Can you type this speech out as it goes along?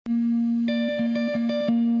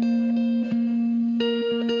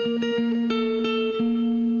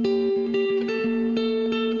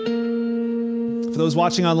those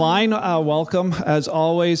watching online, welcome. As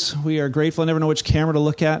always, we are grateful. I never know which camera to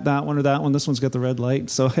look at, that one or that one. This one's got the red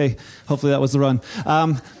light. So, hey, hopefully that was the run.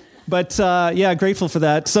 Grateful for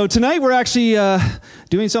that. So tonight we're actually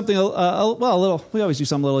doing something, we always do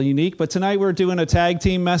something a little unique, but tonight we're doing a tag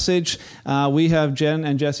team message. We have Jen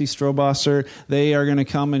and Jesse Strobosser. They are going to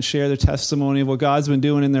come and share their testimony of what God's been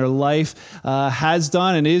doing in their life, has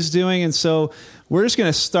done and is doing. And so we're just going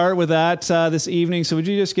to start with that this evening. So would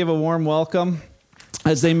you just give a warm welcome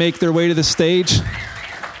as they make their way to the stage?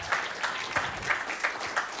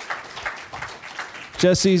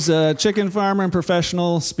 Jesse's a chicken farmer and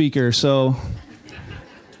professional speaker, so.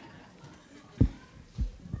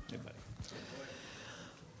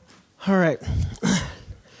 All right.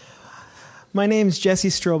 My name is Jesse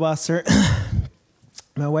Strobosser.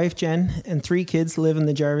 My wife, Jen, and 3 kids live in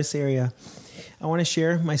the Jarvis area. I want to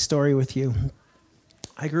share my story with you.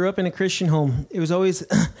 I grew up in a Christian home. It was always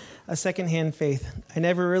a secondhand faith. I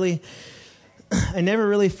never really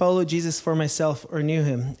followed Jesus for myself or knew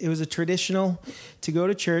him. It was a traditional to go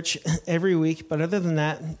to church every week, but other than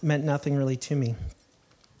that, meant nothing really to me.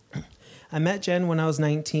 I met Jen when I was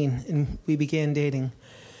 19, and we began dating.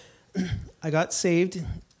 I got saved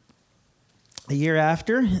a year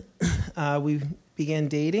after we began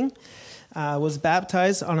dating. Was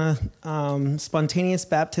baptized on a spontaneous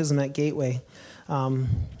baptism at Gateway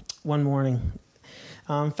one morning.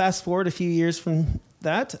 Fast forward a few years from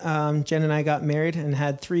that, Jen and I got married and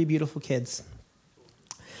had 3 beautiful kids.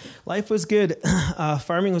 Life was good.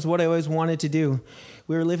 Farming was what I always wanted to do.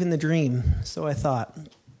 We were living the dream, so I thought.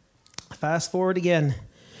 Fast forward again,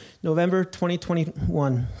 November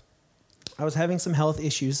 2021. I was having some health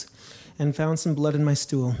issues and found some blood in my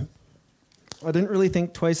stool. I didn't really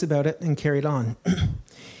think twice about it and carried on.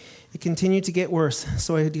 It continued to get worse,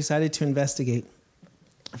 so I decided to investigate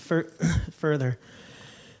further.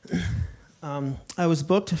 I was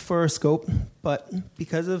booked for a scope, but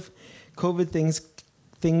because of COVID,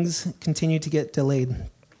 things continued to get delayed.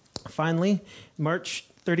 Finally, March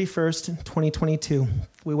 31st, 2022,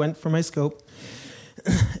 we went for my scope,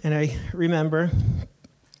 and I remember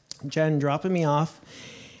Jen dropping me off,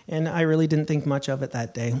 and I really didn't think much of it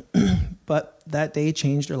that day, but that day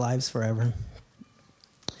changed our lives forever.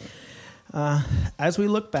 As we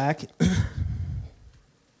look back,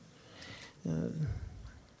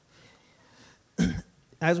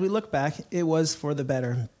 it was for the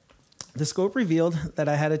better. The scope revealed that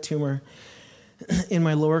I had a tumor in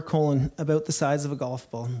my lower colon about the size of a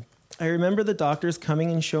golf ball. I remember the doctors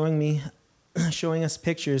coming and showing us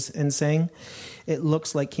pictures and saying, it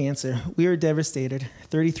looks like cancer. We were devastated,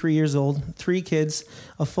 33 years old, 3 kids,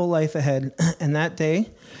 a full life ahead. And that day,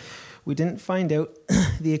 we didn't find out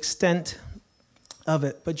the extent of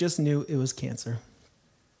it, but just knew it was cancer.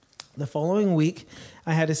 The following week,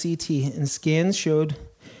 I had a CT, and scans showed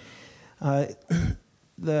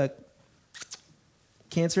the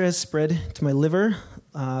cancer has spread to my liver,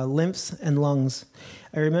 lymphs, and lungs.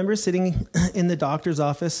 I remember sitting in the doctor's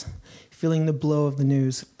office, feeling the blow of the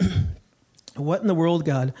news. What in the world,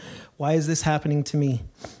 God? Why is this happening to me?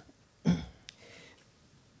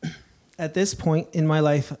 At this point in my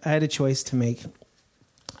life, I had a choice to make.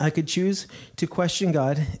 I could choose to question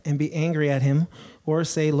God and be angry at him, or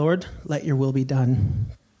say, Lord, let your will be done.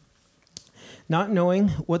 Not knowing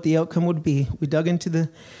what the outcome would be, we dug into the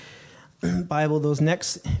Bible those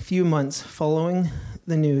next few months following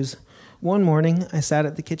the news. One morning, I sat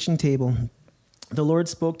at the kitchen table. The Lord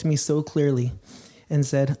spoke to me so clearly and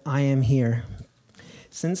said, I am here.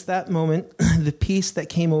 Since that moment, the peace that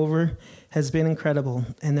came over has been incredible,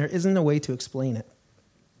 and there isn't a way to explain it.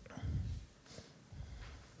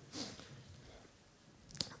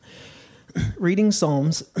 Reading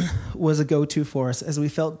Psalms was a go-to for us as we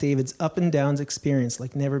felt David's up and downs experience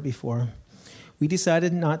like never before. We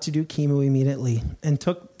decided not to do chemo immediately and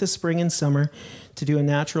took the spring and summer to do a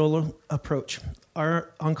natural approach.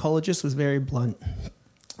 Our oncologist was very blunt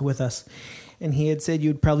with us, and he had said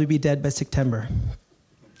you'd probably be dead by September.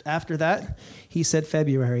 After that, he said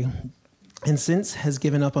February, and since has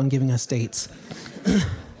given up on giving us dates.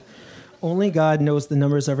 Only God knows the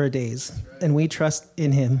numbers of our days, and we trust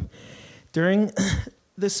in him. During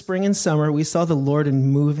the spring and summer, we saw the Lord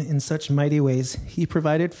move in such mighty ways. He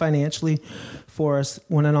provided financially for us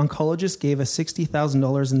when an oncologist gave us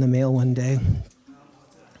 $60,000 in the mail one day.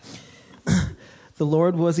 The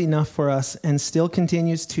Lord was enough for us and still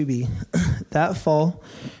continues to be. That fall,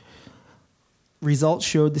 results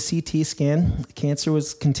showed the CT scan. Cancer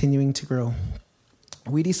was continuing to grow.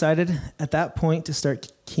 We decided at that point to start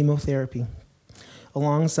chemotherapy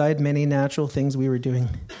alongside many natural things we were doing.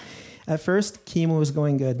 At first, chemo was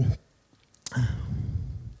going good.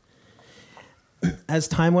 As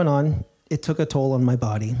time went on, it took a toll on my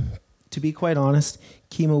body. To be quite honest,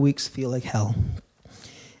 chemo weeks feel like hell.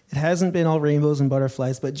 It hasn't been all rainbows and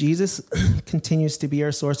butterflies, but Jesus continues to be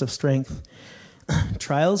our source of strength.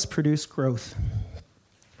 Trials produce growth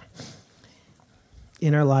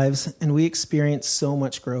in our lives, and we experience so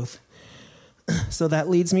much growth. So that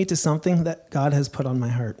leads me to something that God has put on my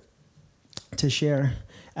heart to share.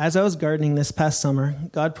 As I was gardening this past summer,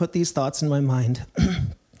 God put these thoughts in my mind.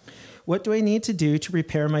 What do I need to do to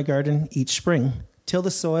prepare my garden each spring? Till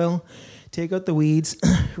the soil, take out the weeds,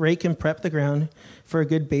 rake and prep the ground for a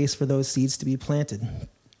good base for those seeds to be planted.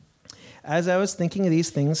 As I was thinking of these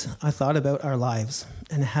things, I thought about our lives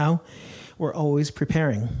and how we're always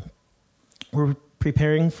preparing. We're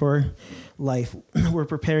preparing for life. We're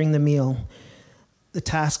preparing the meal, the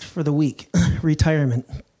task for the week, retirement.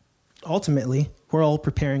 Ultimately, we're all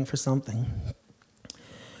preparing for something.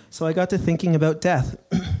 So I got to thinking about death.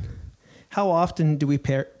 How often do we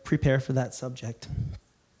prepare for that subject?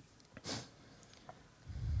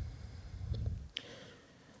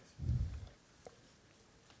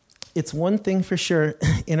 It's one thing for sure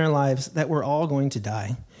in our lives that we're all going to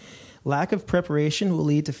die. Lack of preparation will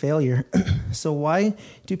lead to failure. So why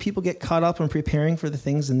do people get caught up on preparing for the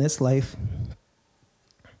things in this life?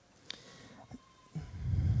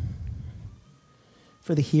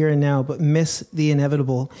 For the here and now, but miss the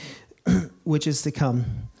inevitable, which is to come.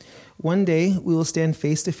 One day we will stand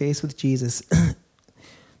face to face with Jesus.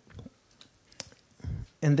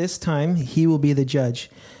 And this time he will be the judge.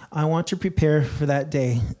 I want to prepare for that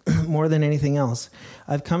day more than anything else.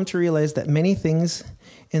 I've come to realize that many things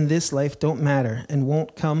in this life don't matter and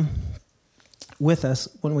won't come with us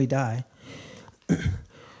when we die.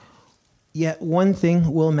 Yet one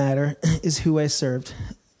thing will matter is who I served.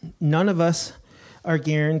 None of us are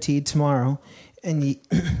guaranteed tomorrow,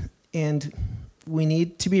 and we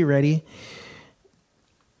need to be ready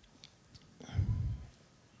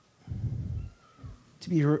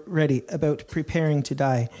about preparing to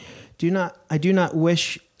die. I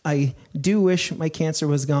do wish my cancer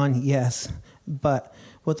was gone, yes, but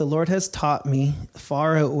what the Lord has taught me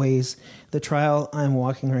far outweighs the trial I'm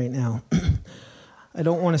walking right now. I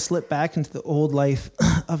don't want to slip back into the old life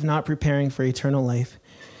of not preparing for eternal life.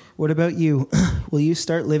 What about you? Will you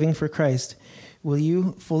start living for Christ? Will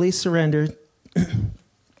you fully surrender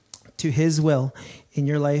to his will in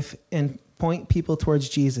your life and point people towards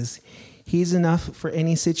Jesus? He's enough for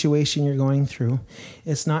any situation you're going through.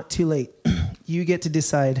 It's not too late. You get to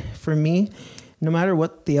decide. For me, no matter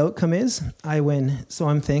what the outcome is, I win. So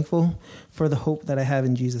I'm thankful for the hope that I have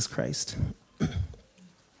in Jesus Christ.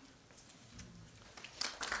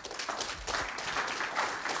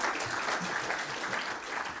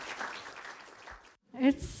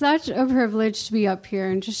 It's such a privilege to be up here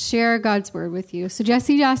and just share God's word with you. So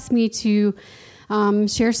Jesse asked me to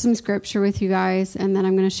share some scripture with you guys, and then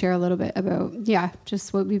I'm going to share a little bit about,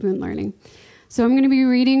 just what we've been learning. So I'm going to be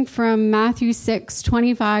reading from Matthew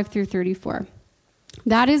 6:25 through 34.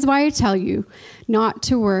 That is why I tell you not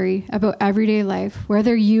to worry about everyday life,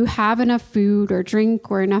 whether you have enough food or drink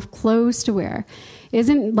or enough clothes to wear.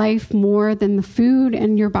 Isn't life more than the food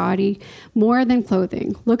and your body more than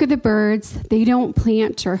clothing? Look at the birds. They don't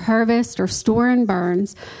plant or harvest or store in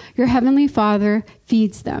barns. Your heavenly Father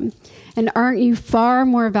feeds them. And aren't you far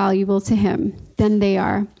more valuable to him than they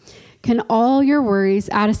are? Can all your worries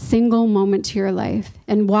add a single moment to your life?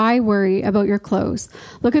 And why worry about your clothes?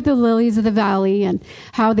 Look at the lilies of the valley and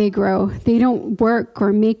how they grow. They don't work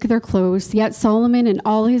or make their clothes, yet Solomon in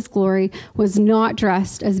all his glory was not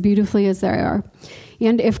dressed as beautifully as they are.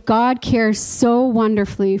 And if God cares so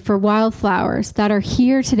wonderfully for wildflowers that are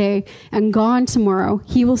here today and gone tomorrow,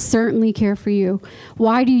 he will certainly care for you.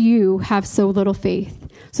 Why do you have so little faith?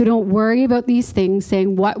 So don't worry about these things,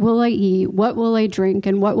 saying, what will I eat? What will I drink?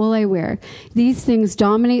 And what will I wear? These things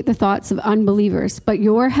dominate the thoughts of unbelievers, but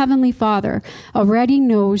your heavenly Father already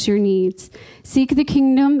knows your needs. Seek the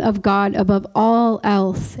kingdom of God above all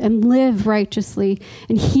else and live righteously,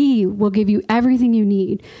 and he will give you everything you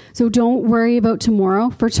need. So don't worry about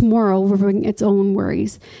tomorrow, for tomorrow will bring its own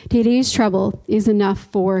worries. Today's trouble is enough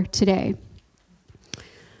for today.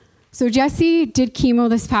 So Jesse did chemo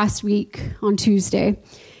this past week on Tuesday,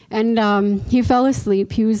 and he fell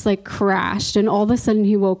asleep. He was like crashed, and all of a sudden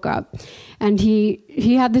he woke up, and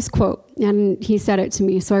he had this quote, and he said it to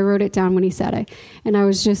me, so I wrote it down when he said it, and I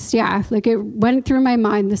was just, it went through my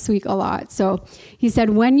mind this week a lot. So he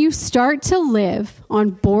said, when you start to live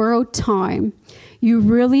on borrowed time, you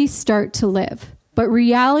really start to live. But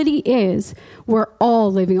reality is we're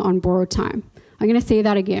all living on borrowed time. I'm going to say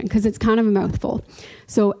that again because it's kind of a mouthful.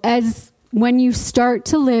 So as when you start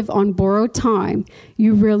to live on borrowed time,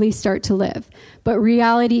 you really start to live. But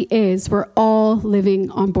reality is we're all living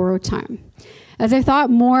on borrowed time. As I thought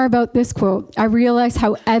more about this quote, I realized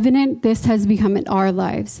how evident this has become in our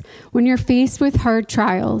lives. When you're faced with hard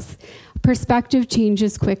trials, perspective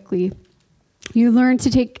changes quickly. You learn to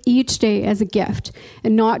take each day as a gift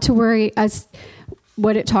and not to worry as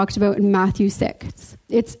what it talked about in Matthew 6.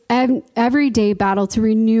 It's everyday battle to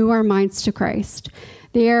renew our minds to Christ.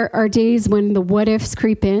 There are days when the what ifs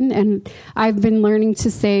creep in, and I've been learning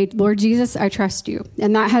to say, Lord Jesus, I trust you.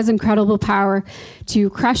 And that has incredible power to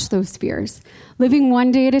crush those fears. Living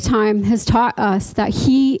one day at a time has taught us that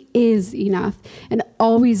he is enough and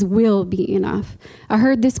always will be enough. I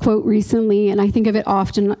heard this quote recently, and I think of it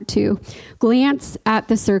often too. Glance at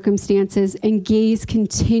the circumstances and gaze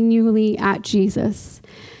continually at Jesus.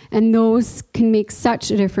 And those can make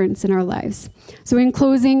such a difference in our lives. So in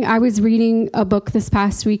closing, I was reading a book this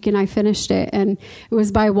past week and I finished it. And it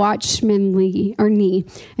was by Watchman Nee.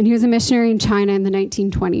 And he was a missionary in China in the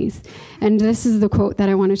 1920s. And this is the quote that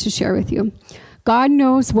I wanted to share with you. God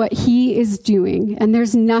knows what he is doing, and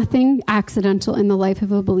there's nothing accidental in the life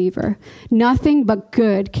of a believer. Nothing but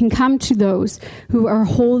good can come to those who are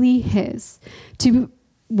wholly his. To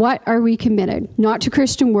what are we committed? Not to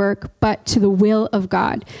Christian work, but to the will of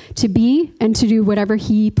God, to be and to do whatever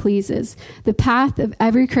he pleases. The path of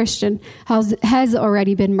every Christian has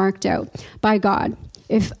already been marked out by God.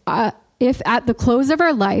 If at the close of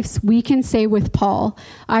our lives we can say with Paul,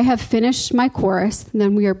 I have finished my course,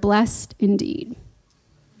 then we are blessed indeed.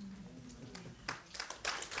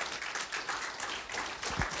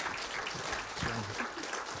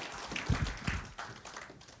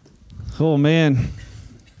 Oh, man.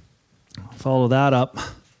 Follow that up.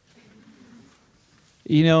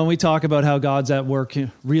 You know, when we talk about how God's at work,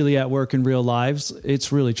 really at work in real lives,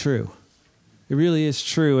 it's really true. It really is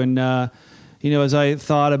true. And, as I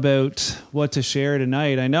thought about what to share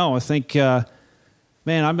tonight, I think,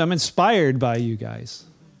 I'm inspired by you guys.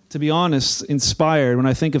 To be honest, inspired. When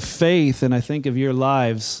I think of faith and I think of your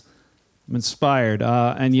lives, I'm inspired.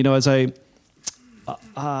 As I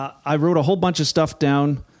wrote a whole bunch of stuff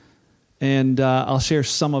down, and I'll share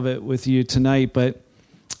some of it with you tonight. But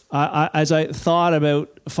as I thought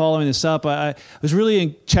about following this up, I was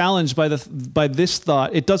really challenged by this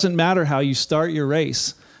thought. It doesn't matter how you start your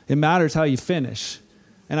race. It matters how you finish.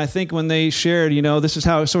 And I think when they shared, this is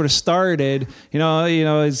how it sort of started,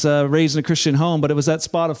 as raised in a Christian home, but it was that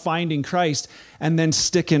spot of finding Christ and then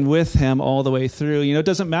sticking with him all the way through. It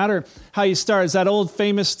doesn't matter how you start. It's that old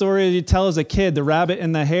famous story you tell as a kid, the rabbit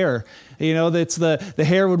and the hare. That's the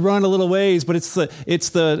hare would run a little ways, but it's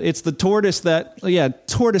the tortoise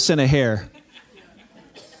tortoise and a hare.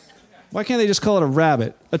 Why can't they just call it a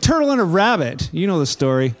rabbit? A turtle and a rabbit. You know the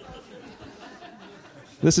story.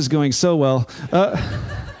 This is going so well.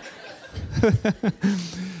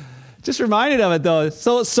 Just reminded of it though.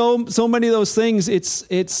 So many of those things.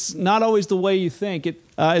 It's not always the way you think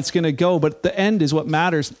it's going to go, but the end is what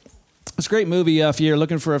matters. It's a great movie if you're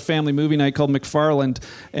looking for a family movie night called McFarland,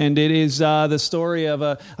 and it is the story of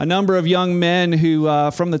a number of young men who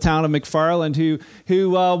from the town of McFarland who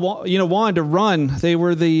wanted to run. They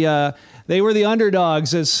were the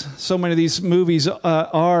underdogs, as so many of these movies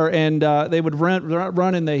are, and they would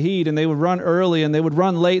run in the heat, and they would run early, and they would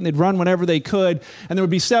run late, and they'd run whenever they could. And there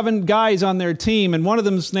would be 7 guys on their team, and one of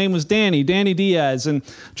them's name was Danny Diaz. And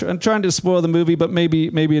I'm trying to spoil the movie, but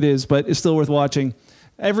maybe it is, but it's still worth watching.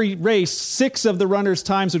 Every race, 6 of the runners'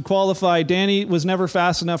 times would qualify. Danny was never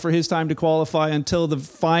fast enough for his time to qualify until the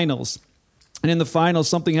finals. And in the finals,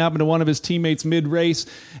 something happened to one of his teammates mid-race,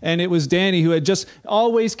 and it was Danny who had just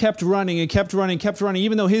always kept running,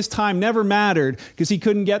 even though his time never mattered because he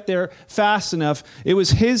couldn't get there fast enough. It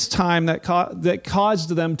was his time that caused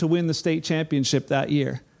them to win the state championship that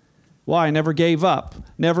year. Why? Never gave up,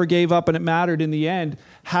 and it mattered in the end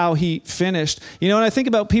how he finished. And I think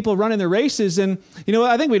about people running their races, and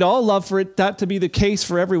I think we'd all love for that to be the case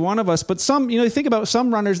for every one of us. But you think about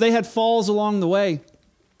some runners, they had falls along the way.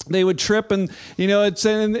 They would trip, and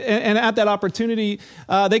and at that opportunity,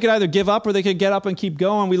 they could either give up or they could get up and keep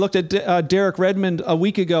going. We looked at Derek Redmond a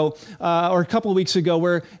week ago, or a couple of weeks ago,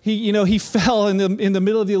 where he fell in the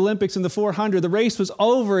middle of the Olympics in the 400. The race was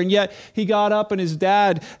over, and yet he got up, and his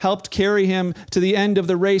dad helped carry him to the end of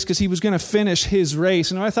the race because he was going to finish his race.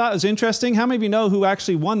 And I thought it was interesting. How many of you know who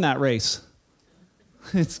actually won that race?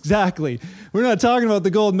 Exactly. We're not talking about the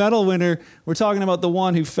gold medal winner. We're talking about the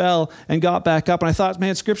one who fell and got back up. And I thought,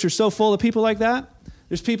 man, Scripture's so full of people like that.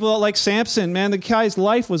 There's people like Samson. Man, the guy's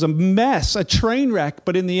life was a mess, a train wreck.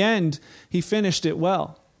 But in the end, he finished it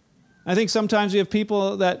well. I think sometimes we have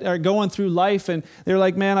people that are going through life and they're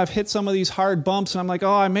like, man, I've hit some of these hard bumps. And I'm like,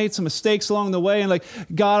 oh, I made some mistakes along the way. And like,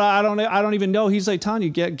 God, I don't even know. He's like telling you,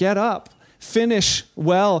 get up. Finish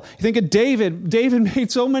well. You think of David. David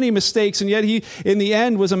made so many mistakes, and yet he, in the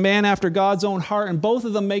end, was a man after God's own heart. And both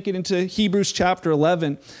of them make it into Hebrews chapter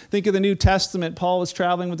 11. Think of the New Testament. Paul was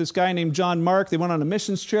traveling with this guy named John Mark. They went on a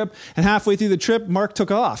missions trip, and halfway through the trip, Mark took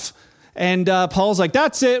off. And Paul's like,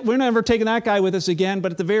 that's it. We're never taking that guy with us again.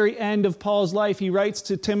 But at the very end of Paul's life, he writes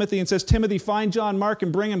to Timothy and says, Timothy, find John Mark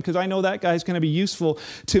and bring him, because I know that guy's going to be useful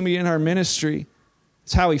to me in our ministry.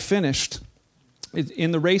 It's how he finished.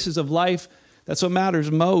 In the races of life, that's what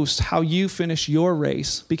matters most, how you finish your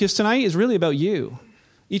race. Because tonight is really about you.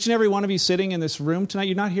 Each and every one of you sitting in this room tonight,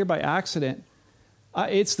 you're not here by accident.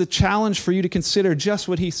 It's the challenge for you to consider just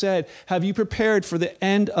what he said. Have you prepared for the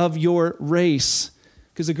end of your race?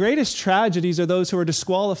 Because the greatest tragedies are those who are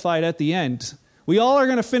disqualified at the end. We all are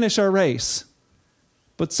going to finish our race,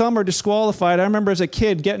 but some are disqualified. I remember as a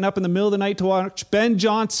kid getting up in the middle of the night to watch Ben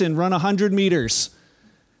Johnson run 100 meters.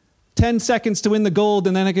 10 seconds to win the gold,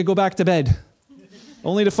 and then I could go back to bed.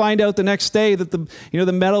 Only to find out the next day that the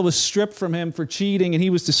medal was stripped from him for cheating and he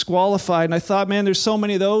was disqualified. And I thought, man, there's so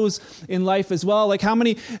many of those in life as well. Like how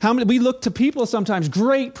many we look to people sometimes,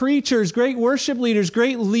 great preachers, great worship leaders,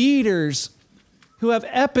 great leaders who have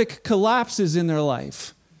epic collapses in their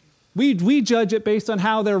life. We judge it based on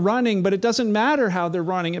how they're running, but it doesn't matter how they're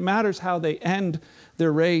running. It matters how they end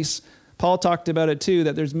their race. Paul talked about it too,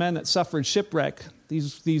 that there's men that suffered shipwreck.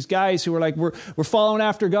 These guys who are like, we're following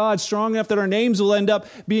after God strong enough that our names will end up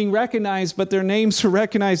being recognized, but their names are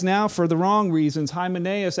recognized now for the wrong reasons.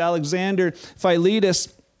 Hymenaeus, Alexander, Philetus,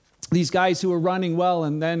 these guys who were running well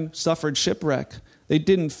and then suffered shipwreck. They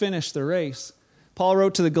didn't finish the race. Paul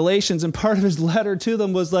wrote to the Galatians, and part of his letter to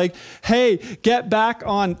them was like, hey, get back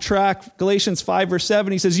on track. Galatians 5 verse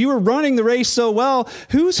 7, he says, you were running the race so well.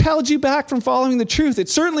 Who's held you back from following the truth? It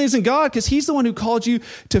certainly isn't God, because he's the one who called you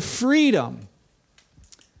to freedom.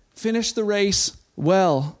 Finish the race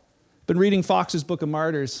well. Been reading Fox's Book of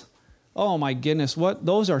Martyrs. Oh my goodness,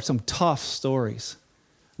 those are some tough stories.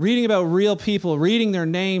 Reading about real people, reading their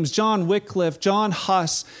names, John Wycliffe, John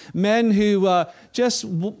Huss, men who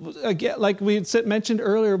like we had mentioned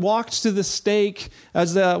earlier, walked to the stake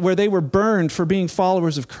where they were burned for being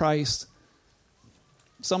followers of Christ.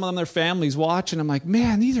 Some of them, their families watching. I'm like,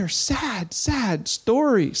 man, these are sad, sad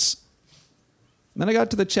stories. And then I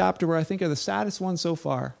got to the chapter where I think are the saddest one so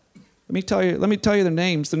far. Let me tell you their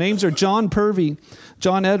names. The names are John Purvey,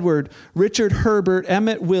 John Edward, Richard Herbert,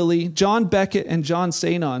 Emmett Willie, John Beckett, and John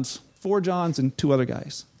Sainons. 4 Johns and 2 other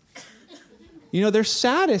guys. You know, their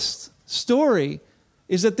saddest story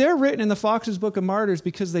is that they're written in the Fox's Book of Martyrs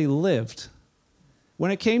because they lived.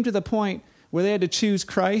 When it came to the point where they had to choose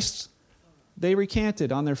Christ, they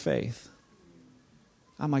recanted on their faith.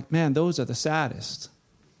 I'm like, man, those are the saddest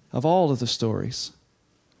of all of the stories.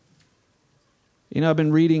 You know, I've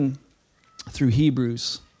been reading through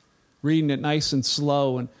Hebrews, reading it nice and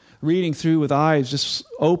slow and reading through with eyes just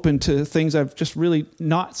open to things I've just really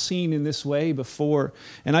not seen in this way before.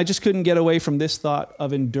 And I just couldn't get away from this thought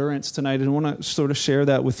of endurance tonight. And I want to sort of share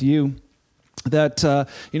that with you. That,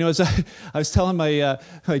 as I was telling my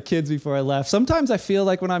kids before I left, sometimes I feel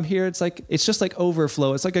like when I'm here, it's just like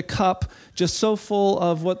overflow. It's like a cup just so full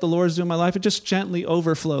of what the Lord's doing in my life. It just gently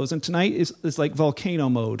overflows. And tonight is like volcano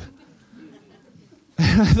mode.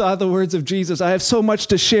 I thought the words of Jesus, I have so much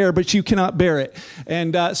to share, but you cannot bear it.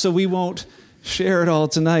 And so we won't share it all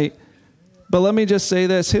tonight. But let me just say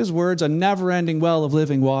this. His words, a never-ending well of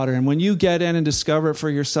living water. And when you get in and discover it for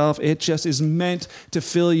yourself, it just is meant to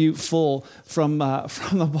fill you full from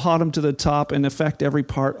the bottom to the top and affect every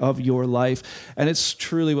part of your life. And it's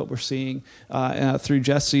truly what we're seeing through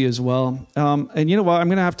Jesse as well. And you know what? I'm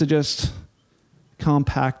going to have to just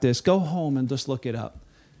compact this. Go home and just look it up.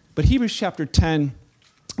 But Hebrews chapter 10,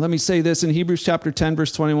 let me say this in Hebrews chapter 10,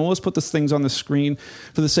 verse 21. Let's put these things on the screen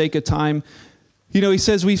for the sake of time. You know, he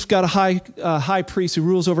says we've got a high priest who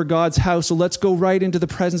rules over God's house, so let's go right into the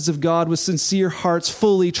presence of God with sincere hearts,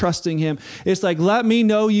 fully trusting him. It's like, let me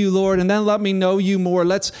know you, Lord, and then let me know you more.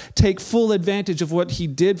 Let's take full advantage of what he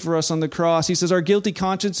did for us on the cross. He says our guilty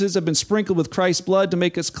consciences have been sprinkled with Christ's blood to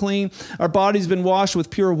make us clean. Our body's been washed with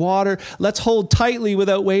pure water. Let's hold tightly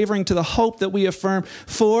without wavering to the hope that we affirm,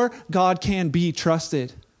 for God can be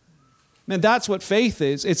trusted. Man, that's what faith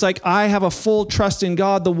is. It's like I have a full trust in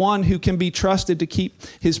God, the one who can be trusted to keep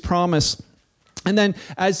his promise. And then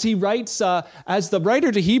as he writes, as the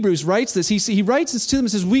writer to Hebrews writes this, he writes this to them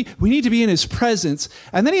and says, we need to be in his presence.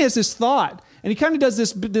 And then he has this thought, and he kind of does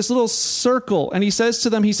this little circle, and he says to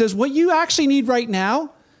them, what you actually need right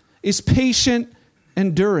now is patient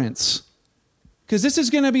endurance. Because this is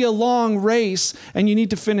going to be a long race, and you need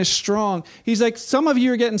to finish strong. He's like, some of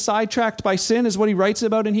you are getting sidetracked by sin, is what he writes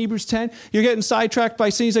about in Hebrews 10. You're getting sidetracked by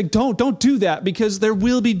sin. He's like, don't do that, because there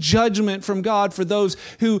will be judgment from God for those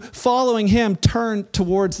who, following him, turn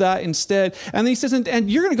towards that instead. And he says,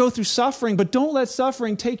 and you're going to go through suffering, but don't let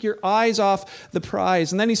suffering take your eyes off the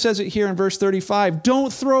prize. And then he says it here in verse 35,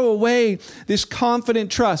 don't throw away this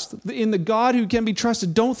confident trust in the God who can be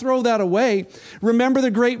trusted. Don't throw that away. Remember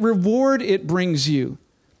the great reward it brings you.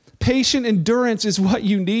 Patient endurance is what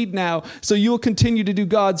you need now, so you'll continue to do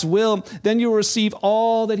God's will. Then you'll receive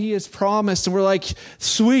all that he has promised. And we're like,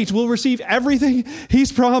 sweet, we'll receive everything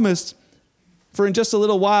he's promised. For in just a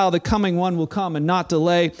little while, the coming one will come and not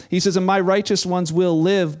delay. He says, and my righteous ones will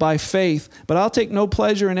live by faith, but I'll take no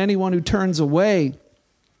pleasure in anyone who turns away.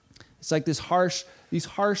 It's like these harsh,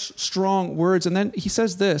 strong words. And then he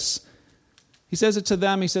says this. He says it to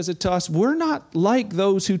them. He says it to us. We're not like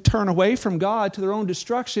those who turn away from God to their own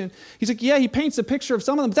destruction. He's like, yeah, he paints a picture of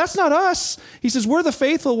some of them. But that's not us. He says, we're the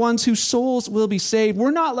faithful ones whose souls will be saved.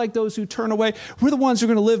 We're not like those who turn away. We're the ones who are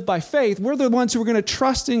going to live by faith. We're the ones who are going to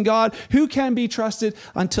trust in God, who can be trusted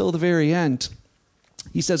until the very end.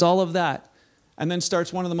 He says all of that, and then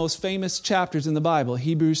starts one of the most famous chapters in the Bible,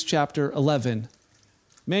 Hebrews chapter 11.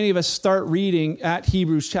 Many of us start reading at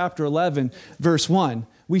Hebrews chapter 11, verse 1.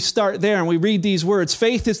 We start there and we read these words.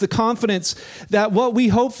 Faith is the confidence that what we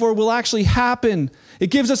hope for will actually happen. It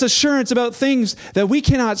gives us assurance about things that we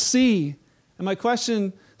cannot see. And my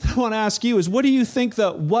question that I want to ask you is, what do you think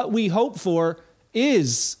that what we hope for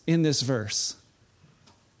is in this verse?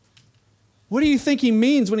 What do you think he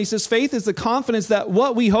means when he says faith is the confidence that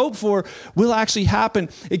what we hope for will actually happen?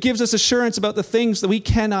 It gives us assurance about the things that we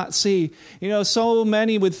cannot see. You know, so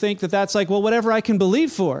many would think that that's like, well, whatever I can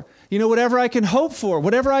believe for. You know, whatever I can hope for,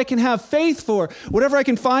 whatever I can have faith for, whatever I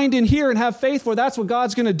can find in here and have faith for, that's what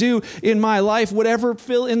God's going to do in my life. Whatever,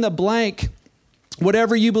 fill in the blank,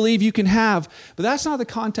 whatever you believe you can have. But that's not the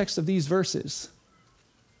context of these verses.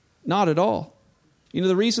 Not at all. You know,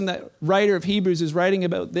 the reason that writer of Hebrews is writing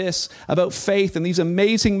about this, about faith and these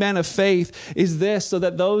amazing men of faith, is this, so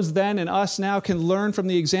that those then and us now can learn from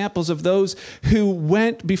the examples of those who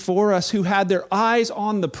went before us, who had their eyes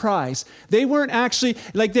on the prize. They weren't actually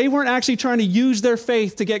trying to use their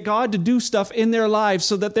faith to get God to do stuff in their lives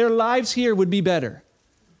so that their lives here would be better.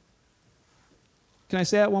 Can I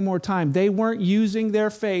say that one more time? They weren't using their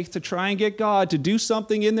faith to try and get God to do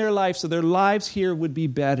something in their life so their lives here would be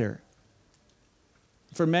better.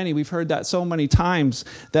 For many, we've heard that so many times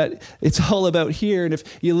that it's all about here. And if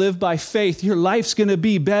you live by faith, your life's going to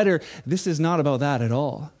be better. This is not about that at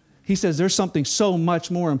all. He says there's something so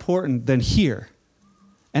much more important than here.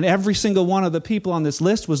 And every single one of the people on this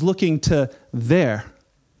list was looking to there.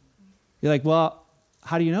 You're like, well,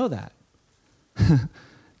 how do you know that?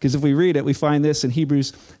 Because if we read it, we find this in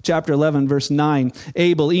Hebrews chapter 11, verse 9.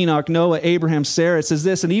 Abel, Enoch, Noah, Abraham, Sarah. It says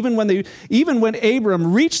this, and even when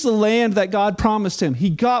Abram reached the land that God promised him, he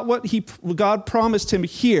got what God promised him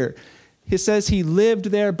here. It says he lived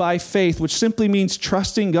there by faith, which simply means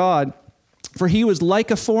trusting God. For he was like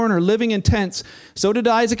a foreigner living in tents. So did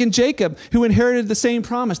Isaac and Jacob, who inherited the same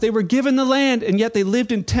promise. They were given the land, and yet they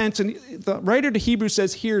lived in tents. And the writer to Hebrews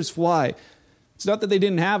says, here's why. It's not that they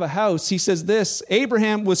didn't have a house. He says this,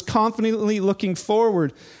 Abraham was confidently looking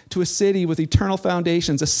forward to a city with eternal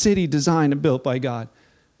foundations, a city designed and built by God.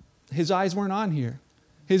 His eyes weren't on here.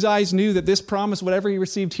 His eyes knew that this promise, whatever he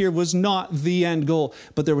received here, was not the end goal,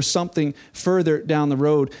 but there was something further down the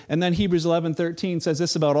road. And then Hebrews 11:13 says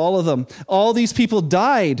this about all of them. All these people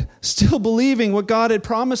died, still believing what God had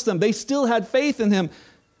promised them. They still had faith in him.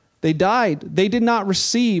 They died. They did not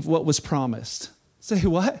receive what was promised. Say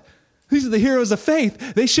what? These are the heroes of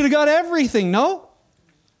faith. They should have got everything. No,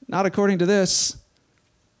 not according to this.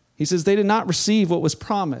 He says they did not receive what was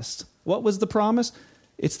promised. What was the promise?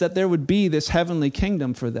 It's that there would be this heavenly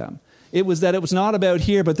kingdom for them. It was that it was not about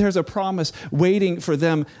here, but there's a promise waiting for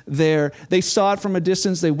them there. They saw it from a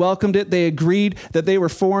distance. They welcomed it. They agreed that they were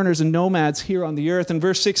foreigners and nomads here on the earth. In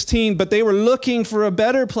verse 16, but they were looking for a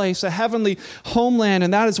better place, a heavenly homeland.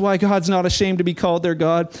 And that is why God's not ashamed to be called their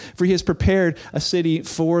God, for he has prepared a city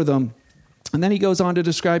for them. And then he goes on to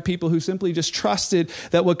describe people who simply just trusted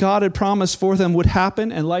that what God had promised for them would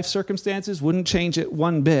happen and life circumstances wouldn't change it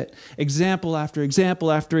one bit. Example after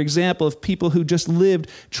example after example of people who just lived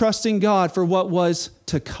trusting God for what was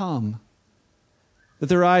to come. That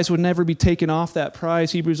their eyes would never be taken off that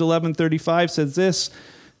prize. Hebrews 11:35 says this,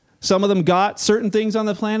 some of them got certain things on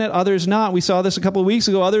the planet, others not. We saw this a couple of weeks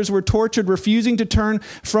ago. Others were tortured, refusing to turn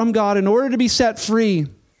from God in order to be set free.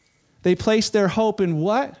 They placed their hope in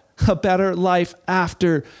what? A better life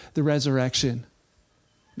after the resurrection.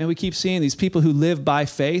 And we keep seeing these people who live by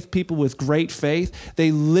faith, people with great faith.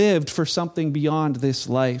 They lived for something beyond this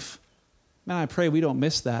life. Man, I pray we don't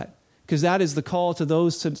miss that, because that is the call to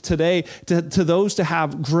those today, to those to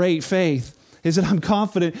have great faith, is that I'm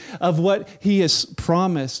confident of what he has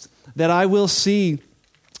promised, that I will see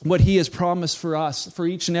what he has promised for us, for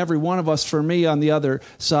each and every one of us, for me on the other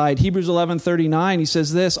side. Hebrews 11:39, he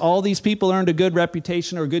says this, all these people earned a good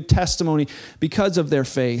reputation or good testimony because of their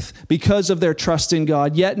faith, because of their trust in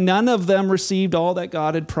God. Yet none of them received all that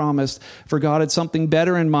God had promised, for God had something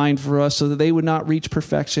better in mind for us so that they would not reach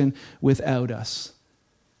perfection without us.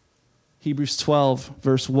 Hebrews 12,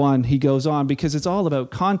 verse 1, he goes on, because it's all about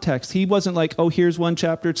context. He wasn't like, oh, here's one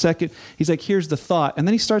chapter, second. He's like, here's the thought. And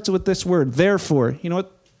then he starts with this word, therefore. You know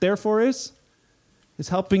what therefore is? It's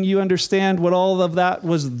helping you understand what all of that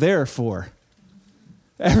was there for.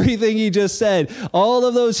 Everything he just said, all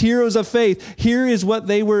of those heroes of faith, here is what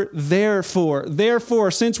they were there for.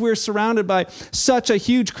 Therefore, since we're surrounded by such a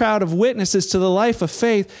huge crowd of witnesses to the life of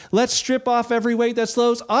faith, let's strip off every weight that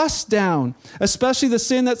slows us down, especially the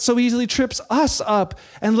sin that so easily trips us up,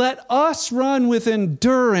 and let us run with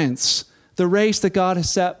endurance the race that God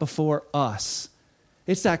has set before us.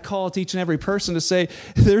 It's that call to each and every person to say,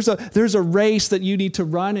 there's a race that you need to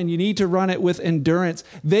run, and you need to run it with endurance.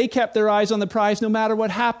 They kept their eyes on the prize no matter what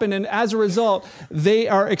happened, and as a result, they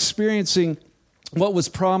are experiencing what was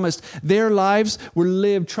promised. Their lives were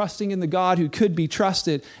lived trusting in the God who could be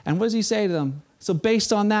trusted. And what does he say to them? So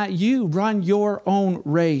based on that, you run your own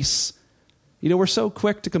race. You know, we're so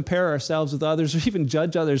quick to compare ourselves with others or even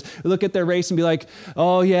judge others. We look at their race and be like,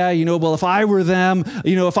 oh, yeah, well, if I were them,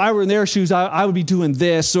 if I were in their shoes, I would be doing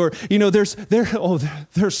this. Or,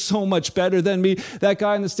 they're so much better than me. That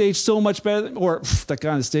guy on the stage, so much better. Or that guy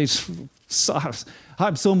on the stage,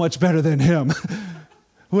 I'm so much better than him.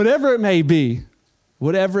 Whatever it may be.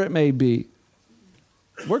 We're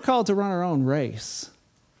called to run our own race.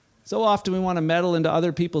 So often we want to meddle into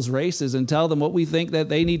other people's races and tell them what we think that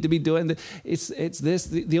they need to be doing. It's this.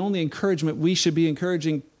 The only encouragement we should be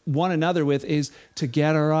encouraging one another with is to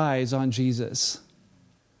get our eyes on Jesus,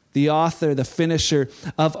 the author, the finisher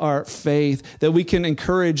of our faith, that we can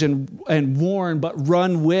encourage and warn, but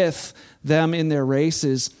run with them in their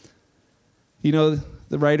races.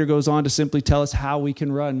 The writer goes on to simply tell us how we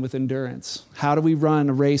can run with endurance. How do we run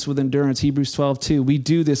a race with endurance? Hebrews 12:2. We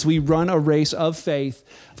do this. We run a race of faith,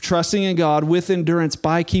 trusting in God with endurance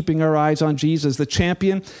by keeping our eyes on Jesus, the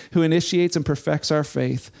champion who initiates and perfects our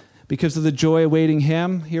faith. Because of the joy awaiting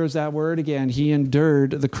him, here's that word again, he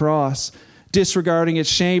endured the cross, disregarding its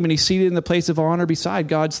shame, and he's seated in the place of honor beside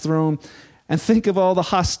God's throne. And think of all the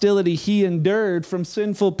hostility he endured from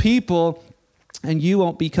sinful people, and you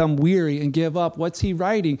won't become weary and give up. What's he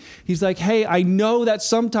writing? He's like, hey, I know that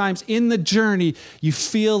sometimes in the journey you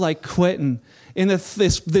feel like quitting. In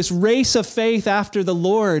this race of faith after the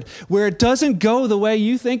Lord, where it doesn't go the way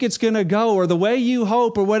you think it's going to go, or the way you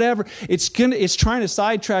hope, or whatever, it's trying to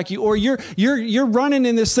sidetrack you, or you're running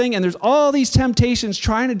in this thing, and there's all these temptations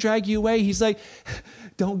trying to drag you away. He's like,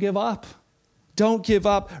 don't give up. Don't give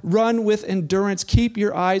up. Run with endurance. Keep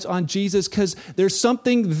your eyes on Jesus, because there's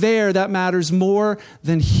something there that matters more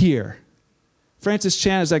than here. Francis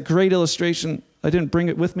Chan has that great illustration. I didn't bring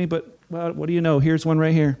it with me, but well, what do you know? Here's one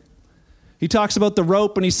right here. He talks about the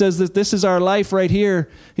rope, and he says that this is our life right here.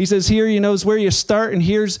 He says here, is where you start, and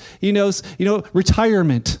here's,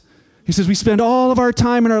 retirement. He says we spend all of our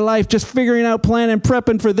time in our life just figuring out, planning,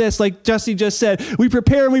 prepping for this. Like Jesse just said, we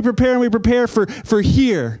prepare and we prepare and we prepare for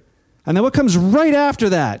here. And then what comes right after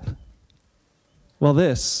that? Well,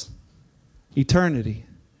 this, eternity,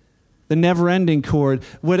 the never-ending chord,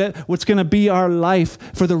 what's going to be our life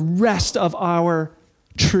for the rest of our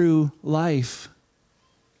true life.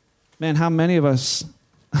 Man, how many of us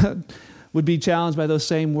would be challenged by those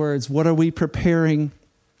same words? What are we preparing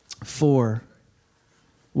for?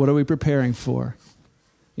 What are we preparing for?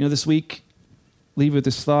 This week, leave with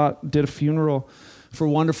this thought, did a funeral for a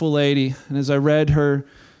wonderful lady. And as I read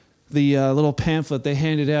the little pamphlet they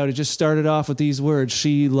handed out, it just started off with these words,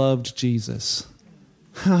 she loved Jesus.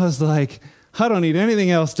 I was like, I don't need anything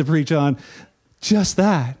else to preach on. Just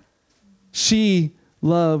that. She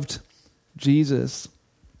loved Jesus.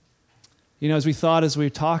 As we were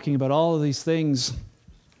talking about all of these things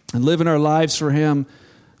and living our lives for him,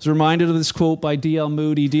 I was reminded of this quote by D.L.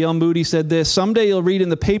 Moody. D.L. Moody said this, someday you'll read in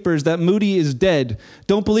the papers that Moody is dead.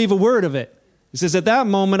 Don't believe a word of it. He says, at that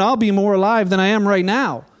moment, I'll be more alive than I am right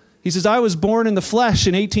now. He says, I was born in the flesh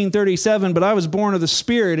in 1837, but I was born of the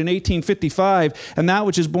Spirit in 1855. And that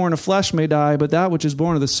which is born of flesh may die, but that which is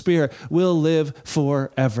born of the Spirit will live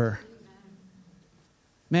forever.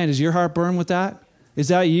 Man, does your heart burn with that? Is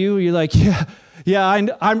that you? You're like, Yeah,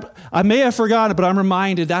 I may have forgotten, but I'm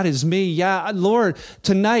reminded that is me. Yeah, Lord,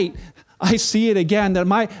 tonight I see it again, that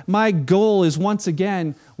my goal is once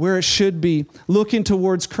again where it should be, looking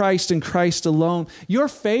towards Christ and Christ alone. Your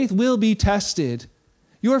faith will be tested.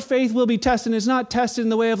 Your faith will be tested. It's not tested in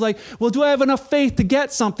the way of like, well, do I have enough faith to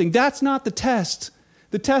get something? That's not the test.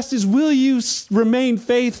 The test is, will you remain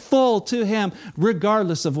faithful to him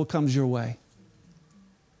regardless of what comes your way?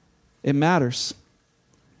 It matters.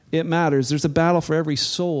 It matters. There's a battle for every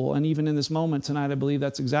soul. And even in this moment tonight, I believe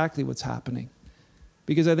that's exactly what's happening.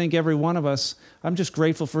 Because I think every one of us, I'm just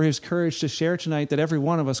grateful for his courage to share tonight that every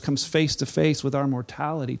one of us comes face to face with our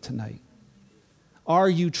mortality tonight. Are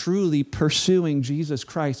you truly pursuing Jesus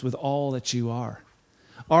Christ with all that you are?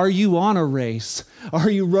 Are you on a race? Are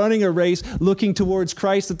you running a race looking towards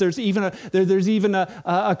Christ, that there's even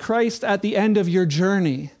a Christ at the end of your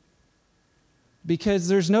journey? Because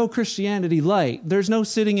there's no Christianity light. There's no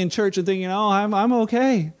sitting in church and thinking, oh, I'm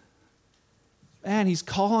okay. Man, he's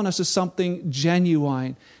calling us to something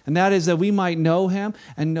genuine. And that is that we might know him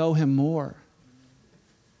and know him more.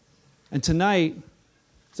 And tonight,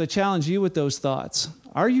 as I challenge you with those thoughts,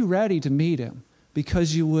 are you ready to meet him?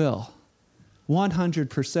 Because you will.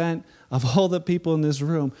 100% of all the people in this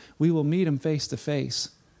room, we will meet him face to face.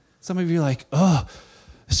 Some of you are like, oh,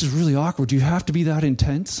 this is really awkward. Do you have to be that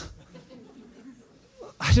intense?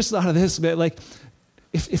 I just thought of this, man. Like,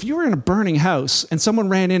 if you were in a burning house and someone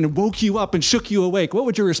ran in and woke you up and shook you awake, what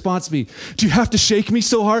would your response be? Do you have to shake me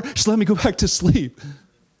so hard? Just let me go back to sleep.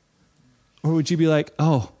 Or would you be like,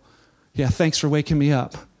 oh, yeah, thanks for waking me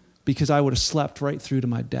up, because I would have slept right through to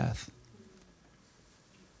my death.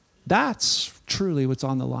 That's truly what's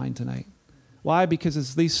on the line tonight. Why? Because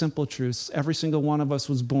it's these simple truths. Every single one of us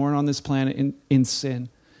was born on this planet in sin.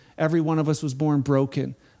 Every one of us was born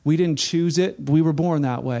broken. We didn't choose it. We were born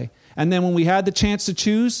that way. And then when we had the chance to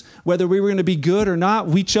choose whether we were going to be good or not,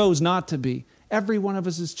 we chose not to be. Every one of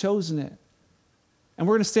us has chosen it. And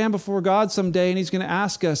we're going to stand before God someday, and he's going to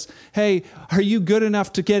ask us, hey, are you good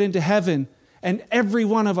enough to get into heaven? And every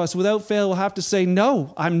one of us, without fail, will have to say,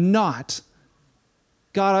 no, I'm not.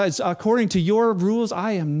 God, according to your rules,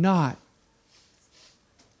 I am not.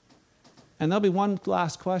 And there'll be one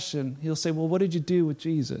last question. He'll say, well, what did you do with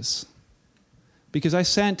Jesus? Because I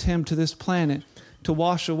sent him to this planet to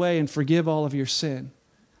wash away and forgive all of your sin.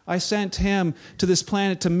 I sent him to this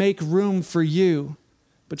planet to make room for you.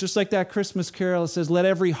 But just like that Christmas carol, it says, let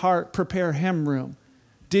every heart prepare him room.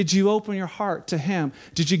 Did you open your heart to him?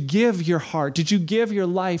 Did you give your heart? Did you give your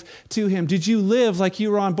life to him? Did you live like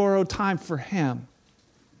you were on borrowed time for him?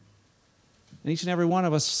 And each and every one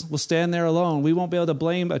of us will stand there alone. We won't be able to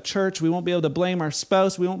blame a church. We won't be able to blame our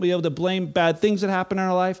spouse. We won't be able to blame bad things that happen in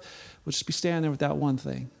our life. We'll just be standing there with that one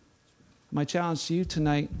thing. My challenge to you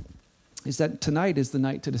tonight is that tonight is the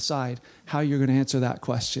night to decide how you're going to answer that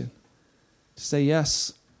question. To say,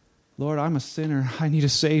 yes, Lord, I'm a sinner. I need a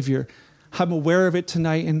Savior. I'm aware of it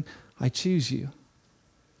tonight, and I choose you.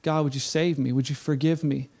 God, would you save me? Would you forgive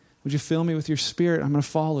me? Would you fill me with your Spirit? I'm going to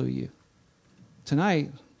follow you. Tonight,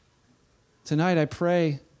 I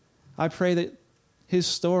pray that his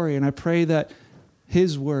story, and I pray that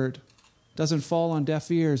his word doesn't fall on deaf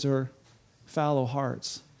ears or fallow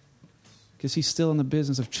hearts, because he's still in the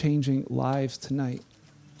business of changing lives tonight,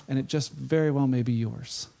 and it just very well may be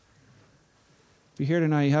yours. If you're here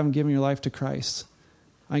tonight, you haven't given your life to Christ,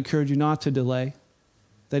 I encourage you not to delay,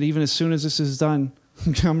 that even as soon as this is done,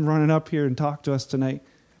 come running up here and talk to us tonight.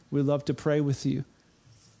 We'd love to pray with you,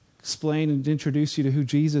 explain and introduce you to who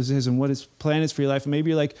Jesus is and what his plan is for your life. And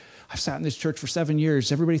maybe you're like, I've sat in this church for 7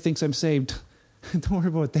 years. Everybody thinks I'm saved. Don't worry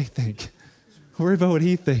about what they think. Worry about what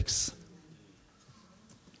he thinks.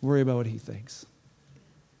 Worry about what he thinks.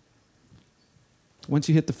 Once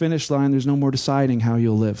you hit the finish line, there's no more deciding how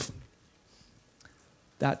you'll live.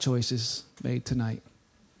 That choice is made tonight.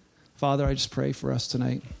 Father, I just pray for us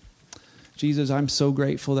tonight. Jesus, I'm so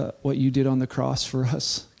grateful that what you did on the cross for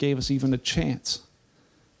us gave us even a chance.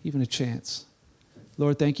 Even a chance.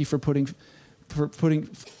 Lord, thank you for putting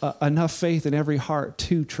enough faith in every heart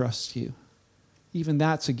to trust you. Even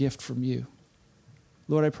that's a gift from you.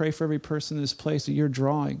 Lord, I pray for every person in this place that you're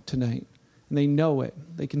drawing tonight. And they know it.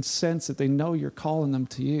 They can sense it. They know you're calling them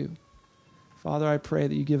to you. Father, I pray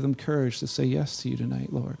that you give them courage to say yes to you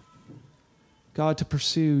tonight, Lord. God, to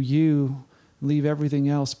pursue you, leave everything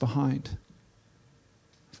else behind.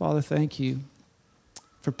 Father, thank you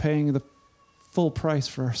for paying the full price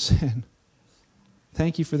for our sin.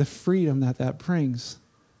 Thank you for the freedom that brings.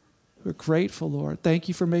 We're grateful, Lord. Thank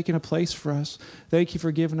you for making a place for us. Thank you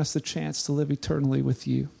for giving us the chance to live eternally with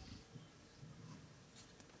you.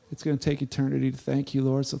 It's going to take eternity to thank you,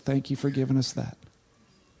 Lord, so thank you for giving us that.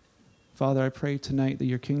 Father, I pray tonight that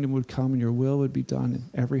your kingdom would come and your will would be done in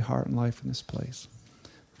every heart and life in this place.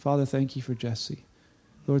 Father, thank you for Jesse.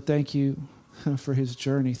 Lord, thank you for his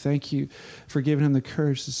journey. Thank you for giving him the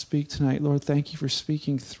courage to speak tonight. Lord, thank you for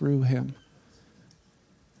speaking through him.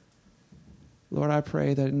 Lord, I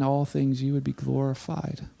pray that in all things you would be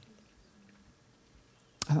glorified.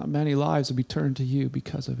 Many lives would be turned to you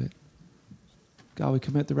because of it. God, we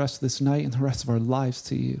commit the rest of this night and the rest of our lives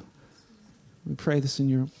to you. We pray this in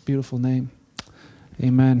your beautiful name.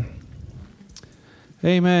 Amen.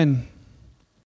 Amen.